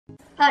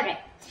Alright,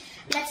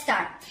 let's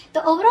start.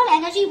 The overall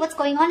energy, what's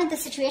going on in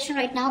this situation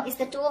right now is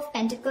the Two of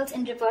Pentacles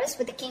in reverse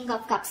with the King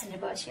of Cups in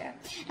reverse here.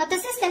 Now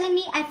this is telling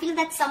me, I feel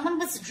that someone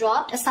was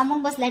dropped or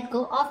someone was let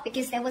go of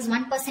because there was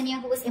one person here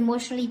who was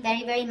emotionally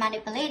very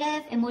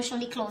manipulative,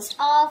 emotionally closed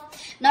off,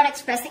 not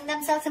expressing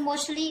themselves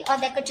emotionally, or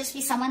there could just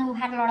be someone who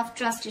had a lot of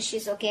trust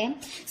issues, okay?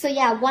 So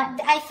yeah,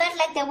 I felt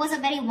like there was a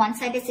very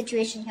one-sided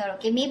situation here,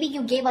 okay? Maybe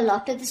you gave a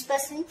lot to this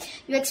person,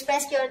 you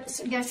expressed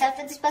yourself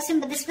to this person,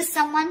 but this was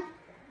someone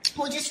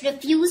who just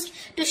refused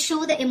to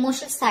show the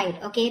emotional side,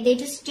 okay? They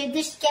just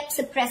kept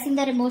suppressing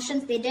their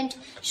emotions. They didn't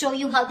show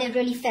you how they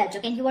really felt,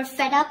 okay? You were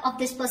fed up of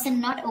this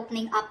person not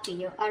opening up to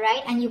you, all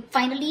right? And you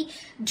finally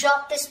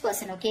dropped this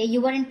person, okay?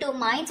 You were in two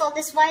minds all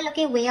this while,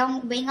 okay?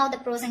 Weighing out the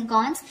pros and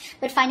cons,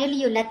 but finally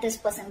you let this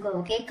person go,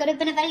 okay? It could have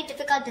been a very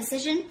difficult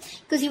decision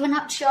because you were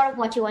not sure of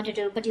what you want to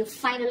do, but you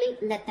finally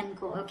let them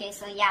go, okay?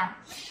 So yeah.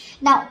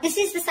 Now, this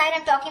is the side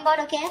I'm talking about,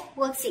 okay?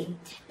 We'll see.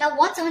 Now,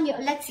 what's on your...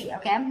 Let's see,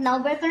 okay?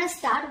 Now, we're going to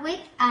start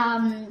with...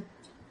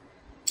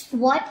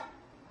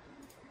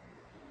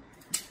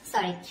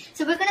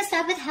 So we're going to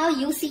start with how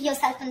you see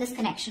yourself in this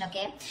connection,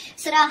 okay?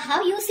 So now,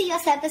 how you see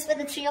yourself is with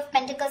the Three of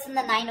Pentacles and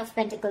the Nine of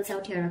Pentacles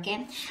out here,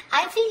 okay?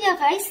 I feel you're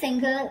very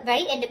single,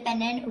 very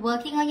independent,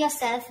 working on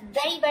yourself,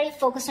 very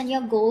focused on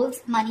your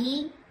goals,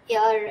 money,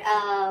 your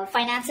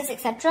finances,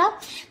 etc.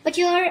 But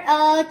you're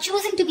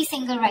choosing to be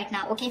single right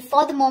now, okay?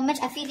 For the moment,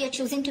 I feel you're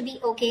choosing to be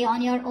okay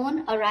on your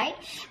own, all right?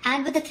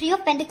 And with the Three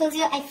of Pentacles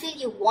here, I feel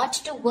you want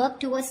to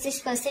work towards this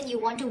person. You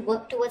want to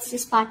work towards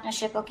this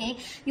partnership, okay?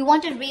 You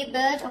want to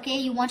rebuild, okay?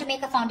 You want to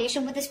make a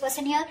foundation with this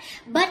person here.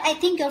 But I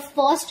think you're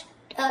forced,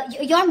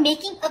 you're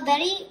making a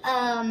very...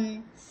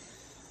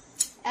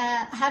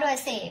 how do I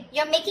say?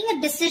 You're making a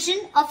decision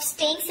of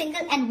staying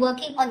single and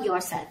working on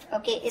yourself,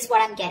 okay, is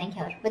what I'm getting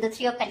here with the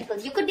Three of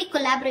Pentacles. You could be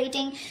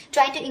collaborating,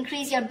 trying to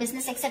increase your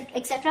business,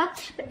 etc.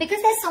 But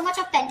because there's so much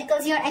of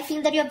Pentacles here, I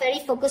feel that you're very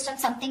focused on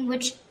something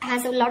which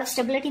has a lot of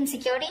stability and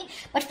security.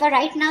 But for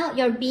right now,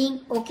 you're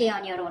being okay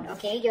on your own,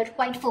 okay? You're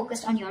quite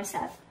focused on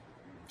yourself.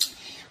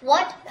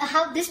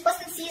 How this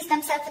person sees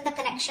themselves in the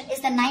connection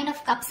is the Nine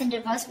of Cups in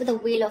reverse with the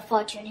Wheel of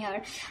Fortune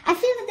here. I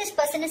feel that this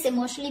person is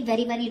emotionally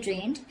very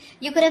drained.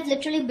 You could have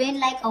literally been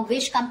like a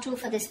wish come true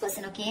for this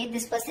person, okay?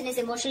 This person is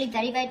emotionally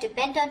very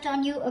dependent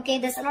on you, okay?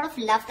 There's a lot of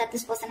love that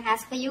this person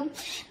has for you.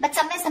 But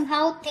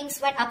somehow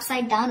things went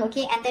upside down,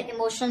 okay? And their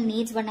emotional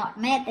needs were not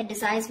met, their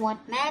desires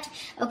weren't met,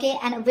 okay?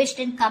 And a wish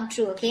didn't come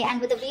true, okay?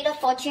 And with the Wheel of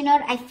Fortune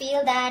here, I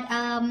feel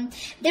that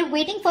they're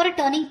waiting for a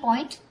turning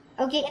point,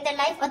 okay, in their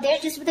life, or they're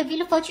just with the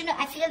Wheel of Fortune.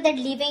 I feel they're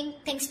leaving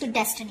things to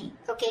destiny,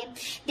 okay?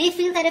 They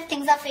feel that if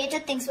things are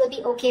fated, things will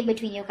be okay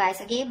between you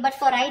guys, okay? But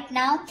for right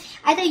now,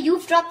 either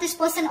you've dropped this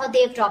person or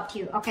they've dropped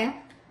you, okay?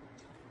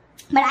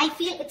 But I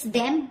feel it's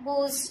them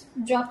who's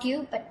dropped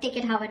you, but take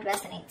it how it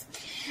resonates.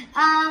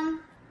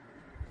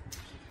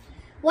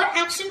 What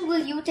action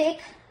will you take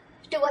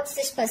towards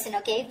this person,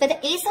 okay? With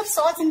the Ace of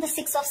Swords and the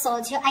Six of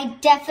Swords here, I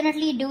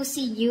definitely do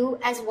see you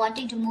as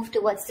wanting to move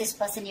towards this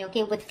person here,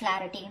 okay, with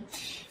clarity.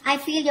 I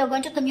feel you're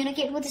going to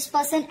communicate with this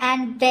person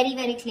and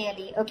very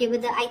clearly, okay?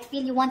 I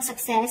feel you want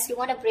success, you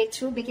want a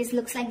breakthrough, because it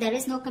looks like there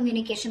is no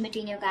communication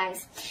between you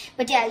guys.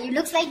 But yeah, it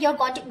looks like you're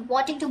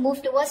wanting to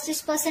move towards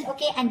this person,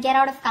 okay, and get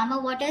out of calmer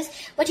waters.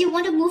 But you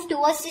want to move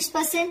towards this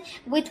person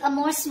with a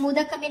more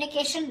smoother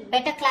communication,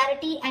 better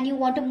clarity, and you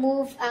want to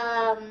move...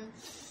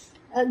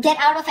 get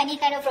out of any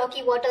kind of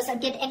rocky waters or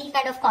get any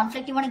kind of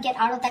conflict. You want to get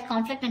out of that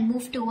conflict and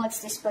move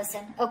towards this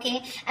person,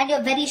 okay? And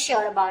you're very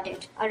sure about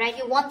it, all right?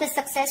 You want the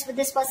success with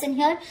this person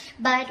here,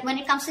 but when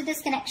it comes to this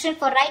connection,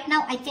 for right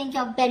now, I think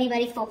you're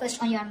very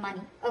focused on your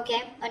money,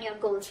 okay? On your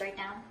goals right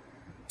now.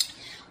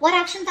 What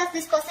action does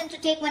this person to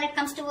take when it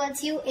comes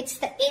towards you? It's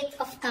the Eight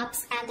of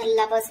Cups and the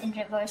Lovers in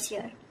reverse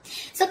here.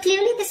 So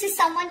clearly this is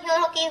someone here,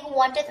 okay, who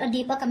wanted a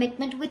deeper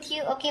commitment with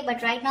you, okay,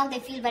 but right now they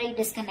feel very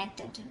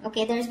disconnected,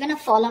 okay? There's been a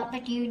fallout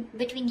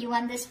between you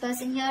and this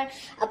person here,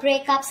 a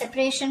breakup,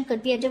 separation,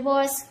 could be a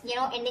divorce, you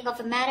know, ending of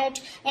a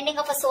marriage, ending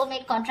of a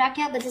soulmate contract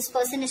here, but this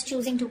person is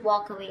choosing to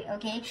walk away,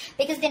 okay?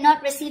 Because they're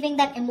not receiving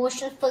that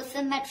emotional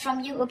fulfillment from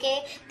you,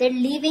 okay? They're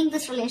leaving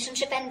this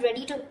relationship and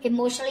ready to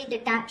emotionally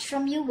detach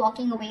from you,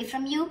 walking away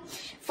from you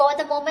for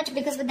the moment,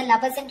 because with the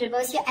Lovers in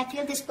reverse here, I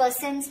feel this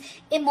person's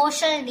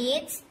emotional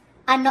needs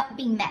are not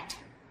being met,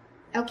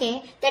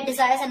 okay? Their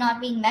desires are not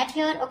being met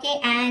here, okay?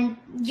 And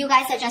you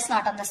guys are just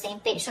not on the same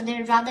page, so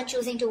they're rather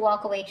choosing to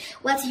walk away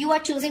whilst you are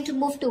choosing to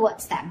move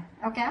towards them,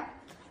 okay?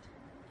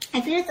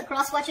 I feel it's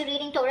across what you're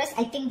reading, Taurus.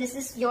 I think this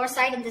is your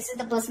side and this is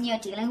the person you're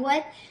dealing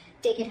with.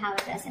 Take it how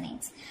it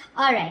resonates.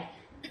 All right.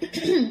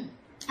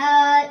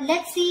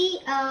 Let's see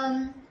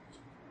how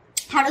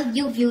do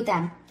you view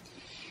them.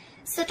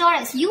 So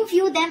Taurus, you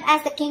view them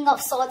as the King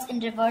of Swords in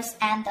reverse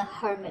and the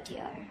Hermit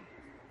here.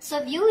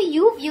 So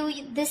you view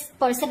this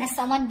person as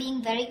someone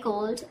being very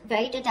cold,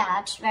 very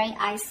detached, very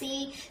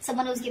icy,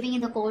 someone who's giving you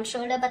the cold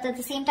shoulder, but at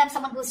the same time,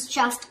 someone who's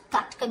just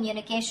cut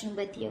communication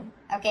with you,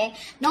 okay?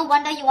 No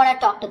wonder you want to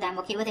talk to them,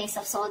 okay, with Ace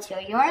of Swords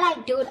here. You're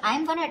like, dude,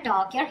 I'm going to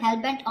talk. You're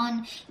hell-bent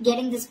on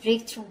getting this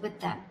breakthrough with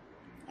them,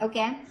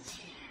 okay?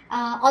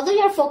 Although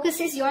your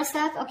focus is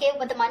yourself, okay,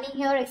 with the money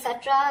here,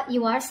 etc.,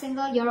 you are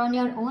single, you're on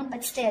your own,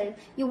 but still,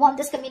 you want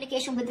this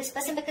communication with this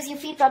person because you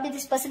feel probably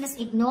this person is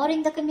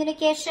ignoring the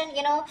communication,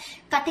 you know,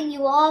 cutting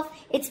you off.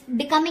 It's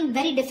becoming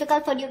very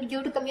difficult for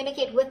you to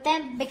communicate with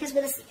them because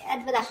with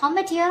a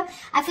hermit here,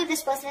 I feel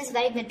this person is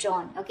very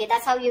withdrawn, okay.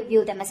 That's how you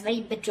view them, as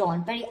very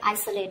withdrawn, very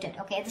isolated,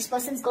 okay. This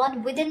person's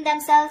gone within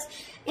themselves,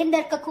 in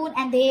their cocoon,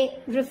 and they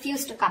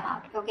refuse to come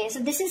out, okay. So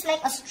this is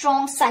like a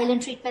strong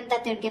silent treatment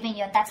that they're giving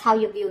you. That's how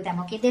you view them,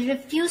 okay. They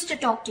refuse to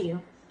talk to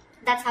you.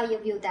 That's how you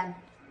view them,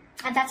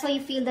 and that's why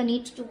you feel the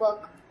need to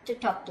work to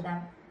talk to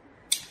them.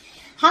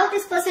 How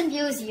this person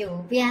views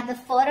you, we have the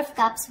Four of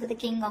Cups with the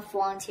King of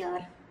Wands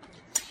here.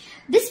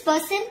 This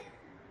person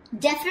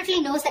definitely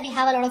knows that you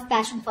have a lot of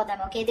passion for them,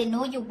 okay. They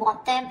know you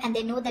want them, and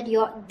they know that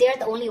they're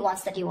the only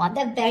ones that you want.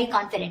 They're very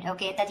confident,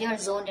 okay, that you're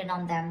zoned in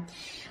on them.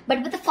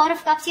 But with the Four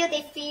of Cups here,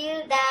 they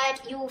feel that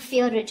you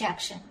fear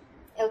rejection.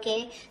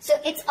 Okay, so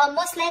it's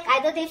almost like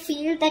either they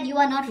feel that you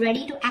are not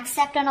ready to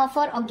accept an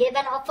offer or give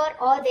an offer,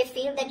 or they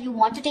feel that you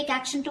want to take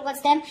action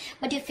towards them,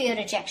 but you fear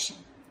rejection.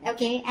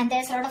 Okay, and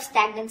there's a lot of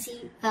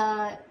stagnancy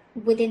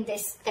within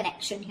this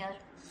connection here.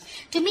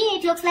 To me,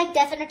 it looks like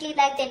definitely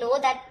like they know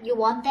that you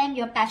want them,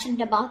 you're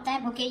passionate about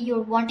them, okay,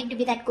 you're wanting to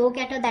be that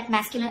go-getter, that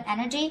masculine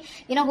energy,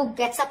 you know, who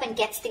gets up and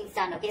gets things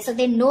done, okay, so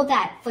they know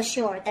that for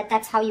sure, that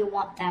that's how you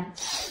want them.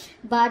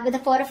 But with the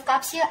Four of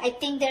Cups here, I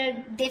think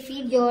they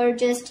feel you're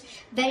just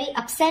very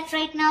upset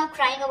right now,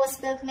 crying over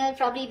spilled milk,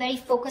 probably very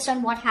focused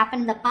on what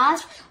happened in the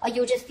past, or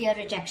you just fear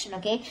rejection,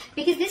 okay,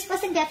 because this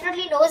person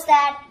definitely knows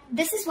that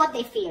this is what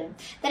they feel,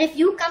 that if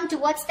you come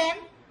towards them,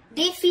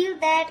 they feel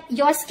that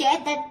you're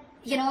scared that,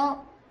 you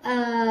know,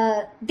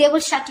 they will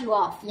shut you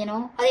off, you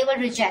know, or they will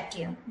reject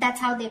you. That's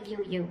how they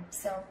view you.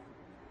 So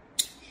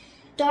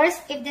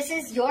Taurus, if this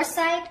is your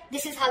side,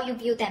 this is how you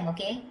view them,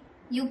 okay.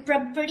 You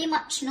pretty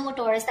much know,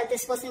 Taurus, that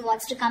this person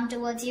wants to come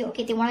towards you,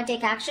 okay, they want to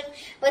take action,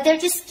 but they're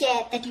just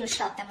scared that you'll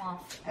shut them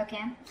off,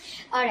 okay.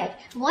 All right,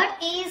 what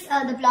is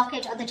the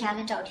blockage or the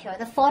challenge out here?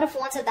 The Four of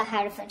Wands or the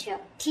Hierophant here.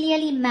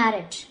 Clearly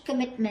marriage,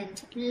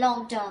 commitment,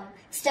 long-term,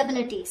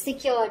 stability,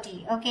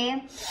 security,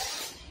 okay.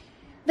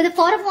 With the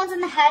Four of Wands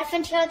and the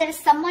Hierophant here, there is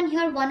someone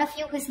here, one of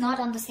you, who is not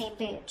on the same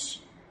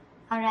page.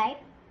 Alright?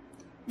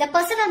 The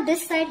person on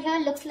this side here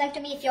looks like to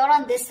me, if you're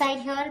on this side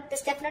here,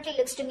 this definitely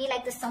looks to me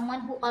like there's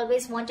someone who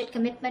always wanted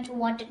commitment, who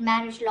wanted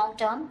marriage long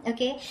term,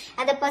 okay?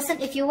 And the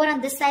person, if you were on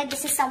this side,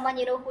 this is someone,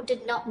 you know, who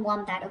did not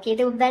want that, okay?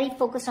 They were very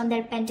focused on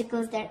their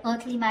pentacles, their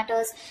earthly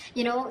matters,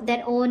 you know,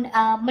 their own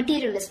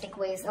materialistic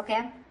ways,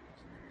 okay?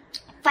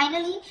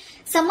 Finally,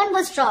 someone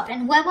was dropped,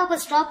 and whoever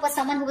was dropped was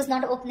someone who was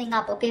not opening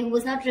up, okay, who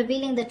was not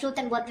revealing the truth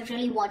and what they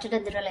really wanted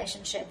in the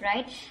relationship,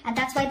 right? And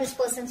that's why this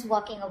person's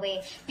walking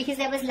away, because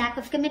there was lack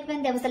of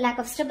commitment, there was a lack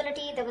of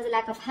stability, there was a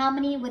lack of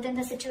harmony within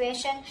the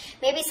situation.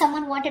 Maybe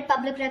someone wanted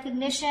public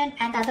recognition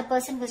and the other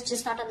person was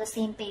just not on the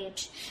same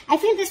page. I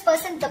feel this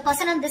person, the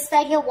person on this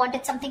side here,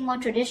 wanted something more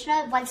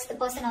traditional, whilst the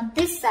person on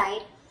this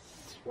side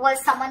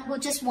was someone who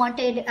just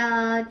wanted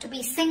to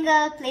be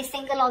single, play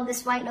single all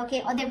this while,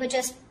 okay, or they were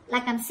just,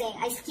 like I'm saying,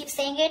 I keep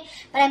saying it,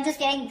 but I'm just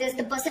getting this,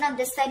 the person on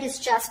this side is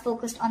just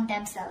focused on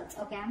themselves,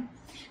 okay?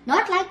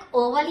 Not like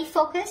overly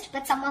focused,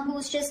 but someone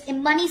who's just,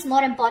 money is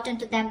more important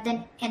to them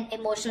than an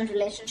emotional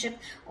relationship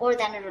or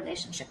than a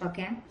relationship,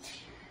 okay?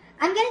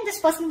 I'm getting this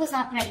person was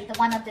not ready, the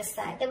one on this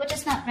side. They were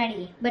just not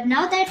ready. But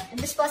now that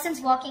this person's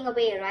walking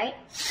away, right?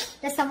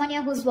 There's someone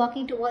here who's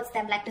walking towards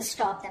them, like to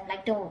stop them,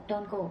 like don't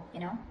go, you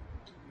know?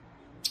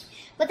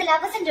 But the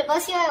Lovers in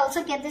reverse here, I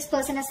also get this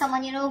person as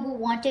someone, you know, who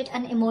wanted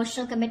an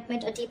emotional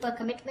commitment, a deeper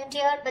commitment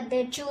here, but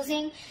they're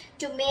choosing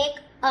to make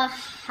a,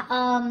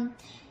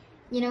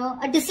 you know,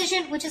 a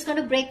decision which is going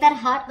to break their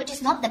heart, which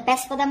is not the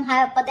best for them,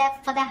 for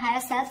their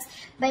higher selves,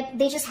 but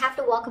they just have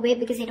to walk away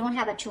because they don't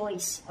have a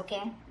choice,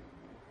 okay?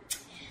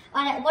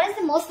 Alright, what is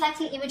the most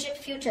likely immediate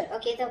future?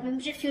 Okay, the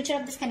immediate future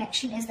of this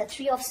connection is the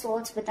Three of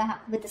Swords with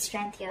the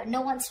Strength here.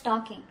 No one's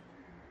talking.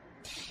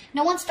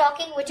 No one's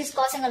talking, which is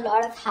causing a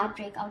lot of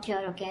heartbreak out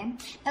here, okay?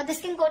 Now,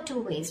 this can go two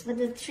ways with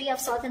the Three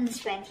of Swords and the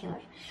Strength here.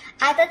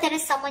 Either there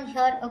is someone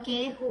here,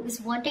 okay, who is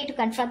wanting to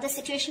confront the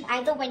situation.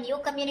 Either when you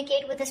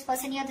communicate with this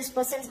person here, this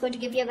person is going to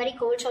give you a very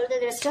cold shoulder.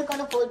 They're still going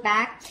to hold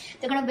back.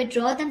 They're going to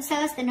withdraw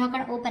themselves. They're not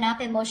going to open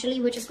up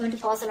emotionally, which is going to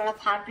cause a lot of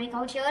heartbreak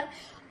out here.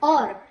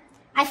 Or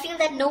I feel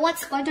that no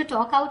one's going to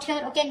talk out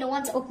here, okay? No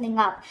one's opening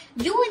up.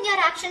 You in your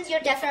actions, you're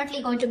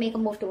definitely going to make a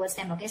move towards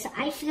them, okay? So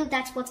I feel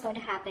that's what's going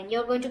to happen.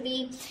 You're going to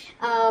be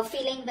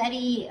feeling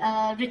very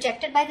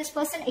rejected by this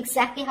person,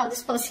 exactly how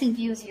this person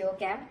views you,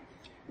 okay?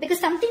 Because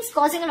something's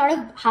causing a lot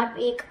of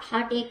heartache,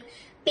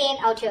 pain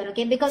out here,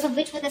 okay? Because of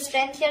which with the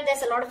Strength here,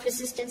 there's a lot of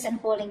resistance and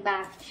holding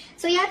back.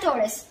 So yeah,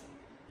 Taurus,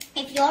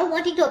 if you're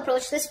wanting to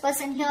approach this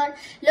person here,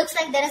 looks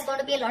like there is going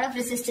to be a lot of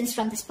resistance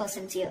from this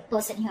person here,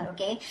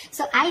 okay?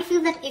 So I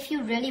feel that if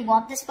you really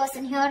want this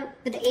person here,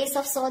 with the Ace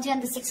of Swords here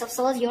and the Six of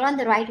Swords, you're on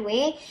the right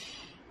way.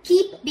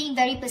 keep being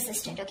very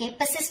persistent, okay?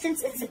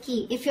 Persistence is the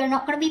key. If you're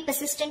not going to be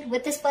persistent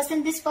with this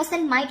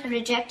person might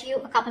reject you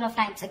a couple of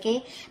times,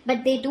 okay?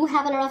 But they do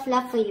have a lot of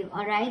love for you,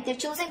 all right? They're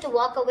choosing to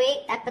walk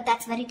away, but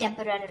that's very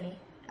temporarily,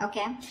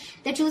 okay?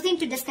 They're choosing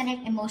to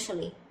disconnect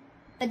emotionally,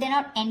 but they're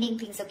not ending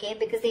things, okay?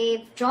 Because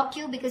they've dropped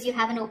you because you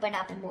haven't opened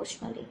up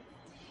emotionally.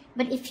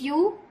 But if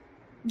you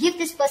give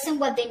this person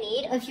what they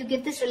need, or if you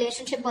give this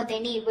relationship what they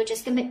need, which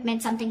is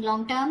commitment, something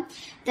long-term,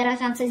 there are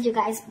chances you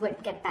guys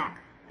would get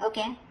back,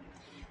 okay?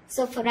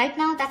 So for right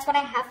now, that's what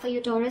I have for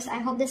you, Taurus. I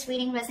hope this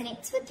reading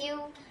resonates with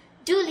you.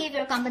 Do leave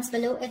your comments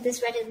below if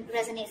this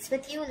resonates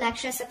with you. Like,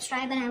 share,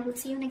 subscribe, and I will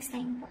see you next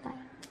time.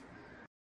 Bye-bye.